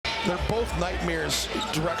They're both nightmares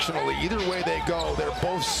directionally. Either way they go, they're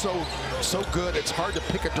both so good. It's hard to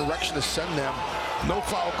pick a direction to send them. No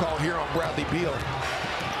foul call here on Bradley Beal.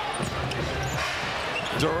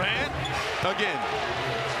 Durant again.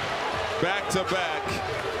 Back-to-back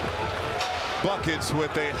buckets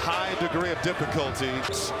with a high degree of difficulty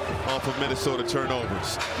off of Minnesota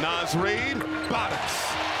turnovers. Naz Reid, bottoms.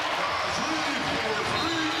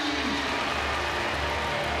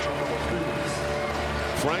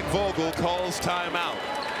 Frank Vogel calls timeout.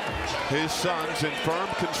 His Suns in firm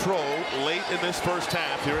control late in this first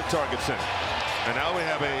half here at Target Center. And now we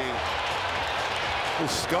have a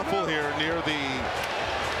scuffle here near the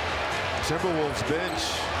Timberwolves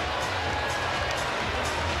bench.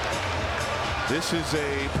 This is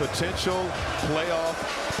a potential playoff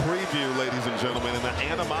preview, ladies and gentlemen, and the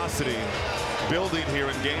animosity building here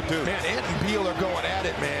in game 2. Man, Ant and Beal are going at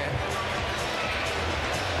it, man.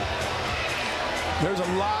 There's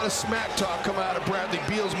a lot of smack talk coming out of Bradley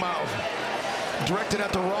Beal's mouth, directed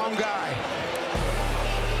at the wrong guy.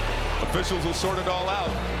 Officials will sort it all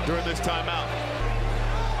out during this timeout.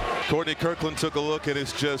 Courtney Kirkland took a look at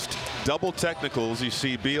his just double technicals. You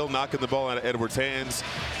see Beal knocking the ball out of Edwards' hands.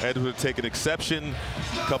 Edwards taking exception,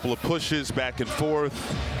 a couple of pushes back and forth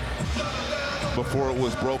before it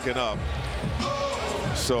was broken up.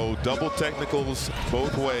 So double technicals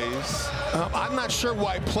both ways. I'm not sure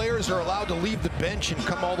why players are allowed to leave the bench and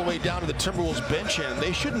come all the way down to the Timberwolves bench end.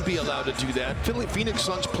 They shouldn't be allowed to do that. Phoenix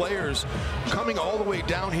Suns players coming all the way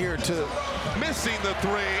down here to... Missing the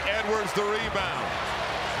three, Edwards the rebound.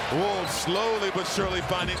 Wolves slowly but surely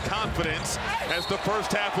finding confidence as the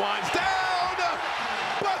first half winds down.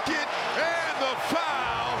 Bucket and the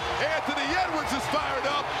foul. Anthony Edwards is fired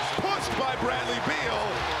up, pushed by Bradley Beal.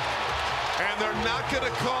 And they're not going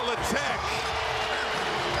to call a tech.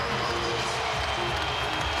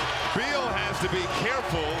 Beal has to be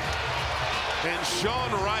careful. And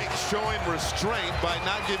Sean Wright showing restraint by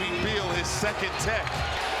not giving Beal his second tech.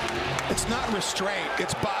 It's not restraint,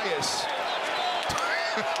 it's bias.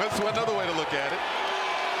 That's another way to look at it.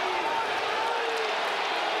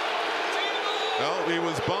 No, he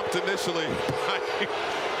was bumped initially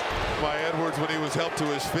by Edwards when he was helped to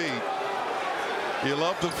his feet. You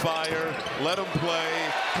love the fire, let him play,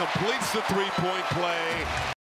 completes the three-point play.